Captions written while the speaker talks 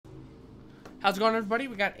How's it going, everybody?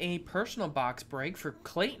 We got a personal box break for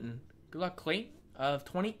Clayton. Good luck, Clayton, of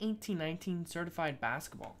 2018-19 certified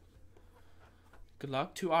basketball. Good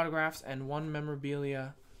luck. 2 autographs and 1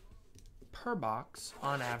 memorabilia per box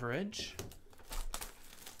on average.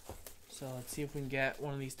 So let's see if we can get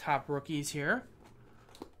one of these top rookies here.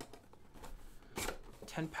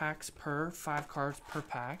 10 packs per, 5 cards per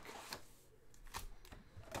pack.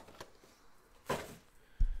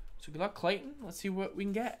 So good luck, Clayton. Let's see what we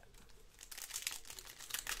can get.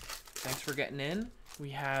 Thanks for getting in. We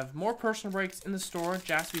have more personal breaks in the store,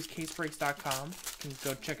 jaspyscasebreaks.com. You can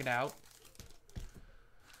go check it out.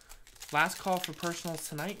 Last call for personals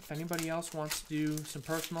tonight. If anybody else wants to do some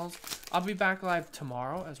personals, I'll be back live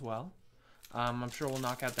tomorrow as well. I'm sure we'll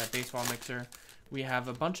knock out that baseball mixer. We have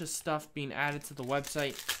a bunch of stuff being added to the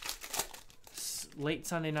website late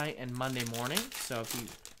Sunday night and Monday morning. So if you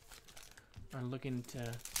are looking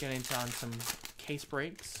to get into on some case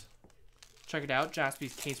breaks, check it out,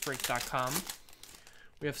 jaspyscasebreaks.com.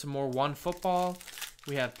 We have some more One football.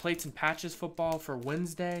 We have plates and patches football for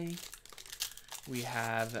Wednesday. We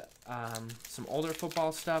have some older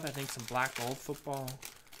football stuff. I think some black gold football.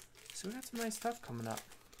 So we got some nice stuff coming up.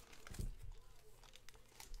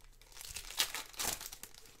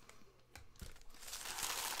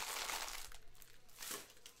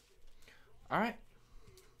 All right.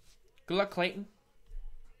 Good luck, Clayton.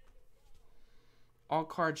 All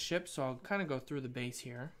cards shipped, so I'll kind of go through the base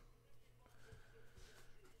here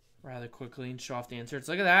rather quickly and show off the inserts.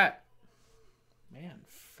 Look at that. Man,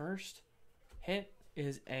 first hit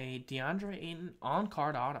is a DeAndre Ayton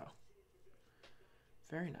on-card auto.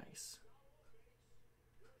 Very nice.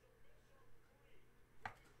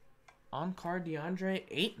 On-card DeAndre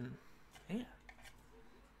Ayton. Man.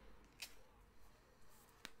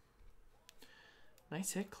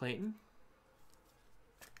 Nice hit, Clayton.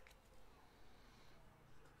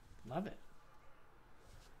 Love it.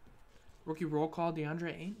 Rookie roll call,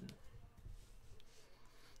 DeAndre Ayton.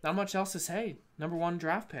 Not much else to say. Number 1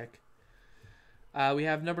 draft pick. We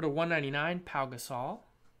have number to 199, Pau Gasol.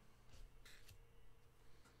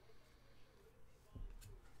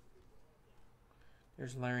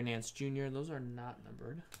 There's Larry Nance Jr. Those are not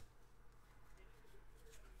numbered.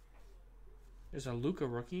 There's a Luka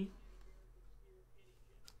rookie.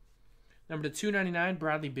 Number to 299,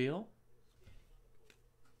 Bradley Beal.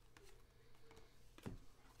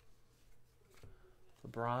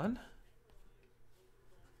 LeBron.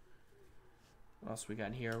 What else we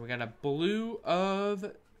got here? We got a blue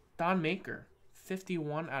of Don Maker.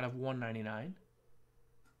 51 out of 199.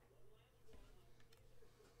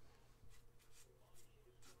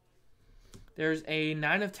 There's a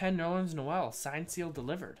 9 of 10 Nerlens Noel. Signed, sealed,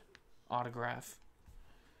 delivered. Autograph.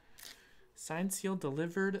 Signed, sealed,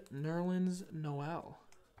 delivered Nerlens Noel.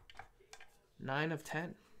 9 of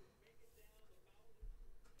 10.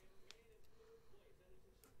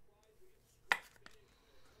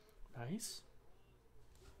 Nice.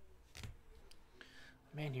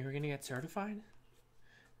 Man, you were going to get certified?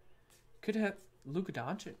 Could have Luka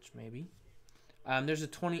Doncic, maybe. There's a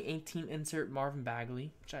 2018 insert Marvin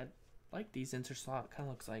Bagley, which I like these inserts a lot. Kind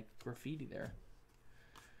of looks like graffiti there.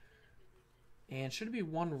 And should be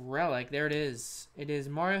one relic. There it is. It is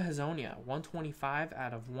Mario Hezonja, 125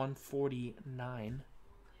 out of 149.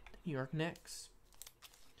 New York Knicks.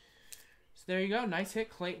 So there you go. Nice hit,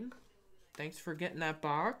 Clayton. Thanks for getting that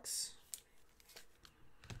box.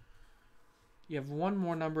 You have one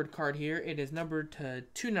more numbered card here. It is numbered to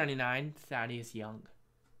 299, Thaddeus Young.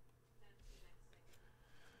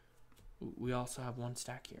 We also have one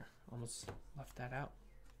stack here. Almost left that out.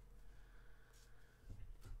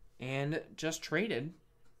 And just traded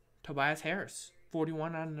Tobias Harris,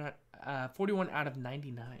 41 out of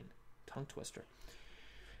 99. Tongue twister.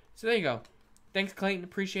 So there you go. Thanks, Clayton.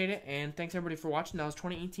 Appreciate it. And thanks, everybody, for watching. That was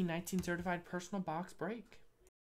 2018-19 Certified Personal Box Break.